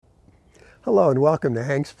Hello and welcome to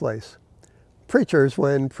Hank's Place. Preachers,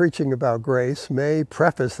 when preaching about grace, may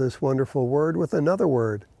preface this wonderful word with another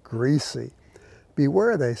word, greasy.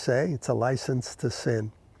 Beware, they say, it's a license to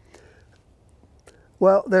sin.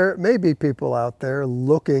 Well, there may be people out there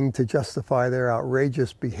looking to justify their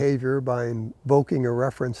outrageous behavior by invoking a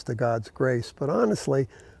reference to God's grace, but honestly,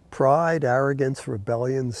 pride, arrogance,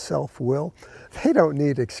 rebellion, self-will, they don't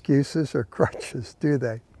need excuses or crutches, do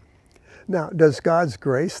they? Now, does God's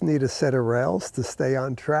grace need a set of rails to stay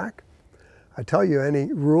on track? I tell you,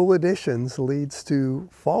 any rule additions leads to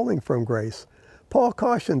falling from grace. Paul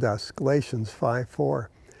cautioned us, Galatians 5:4.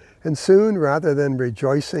 And soon, rather than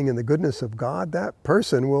rejoicing in the goodness of God, that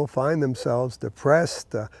person will find themselves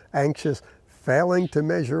depressed, anxious, failing to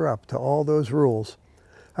measure up to all those rules.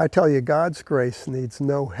 I tell you, God's grace needs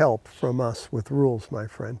no help from us with rules, my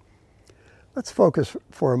friend. Let's focus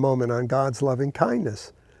for a moment on God's loving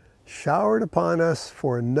kindness, showered upon us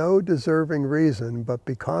for no deserving reason, but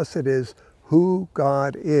because it is who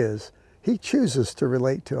God is. He chooses to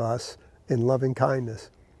relate to us in loving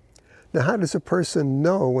kindness. Now, how does a person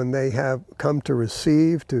know when they have come to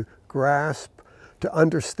receive, to grasp, to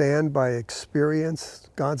understand by experience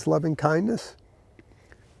God's loving kindness?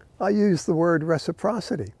 I use the word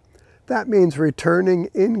reciprocity. That means returning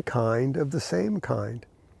in kind of the same kind.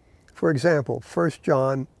 For example, 1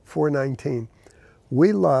 John 4:19.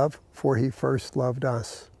 We love, for he first loved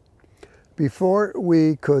us. Before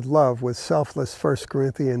we could love with selfless 1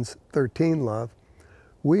 Corinthians 13 love,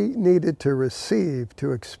 we needed to receive,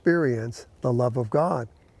 to experience the love of God.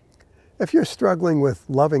 If you're struggling with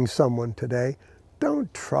loving someone today,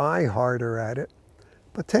 don't try harder at it,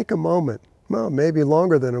 but take a moment, well, maybe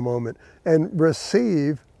longer than a moment, and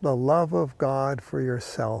receive the love of God for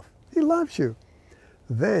yourself. He loves you.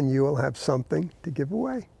 Then you will have something to give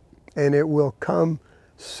away, and it will come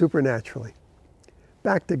supernaturally.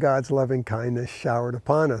 Back to God's loving kindness showered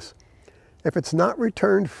upon us. If it's not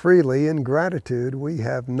returned freely in gratitude, we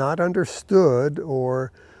have not understood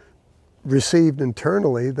or received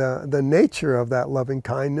internally the nature of that loving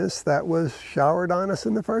kindness that was showered on us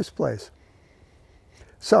in the first place.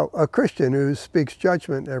 So, a Christian who speaks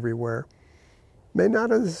judgment everywhere may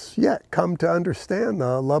not as yet come to understand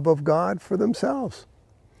the love of God for themselves.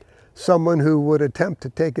 Someone who would attempt to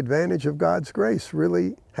take advantage of God's grace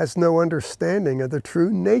really has no understanding of the true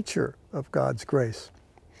nature of God's grace.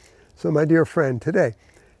 So my dear friend, today,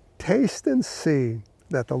 taste and see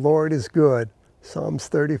that the Lord is good, Psalms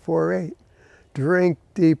 34:8. Drink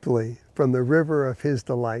deeply from the river of his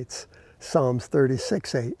delights, Psalms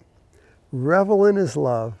 36:8. Revel in his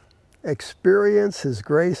love, experience his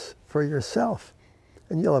grace for yourself,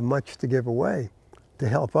 and you'll have much to give away to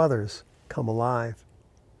help others come alive.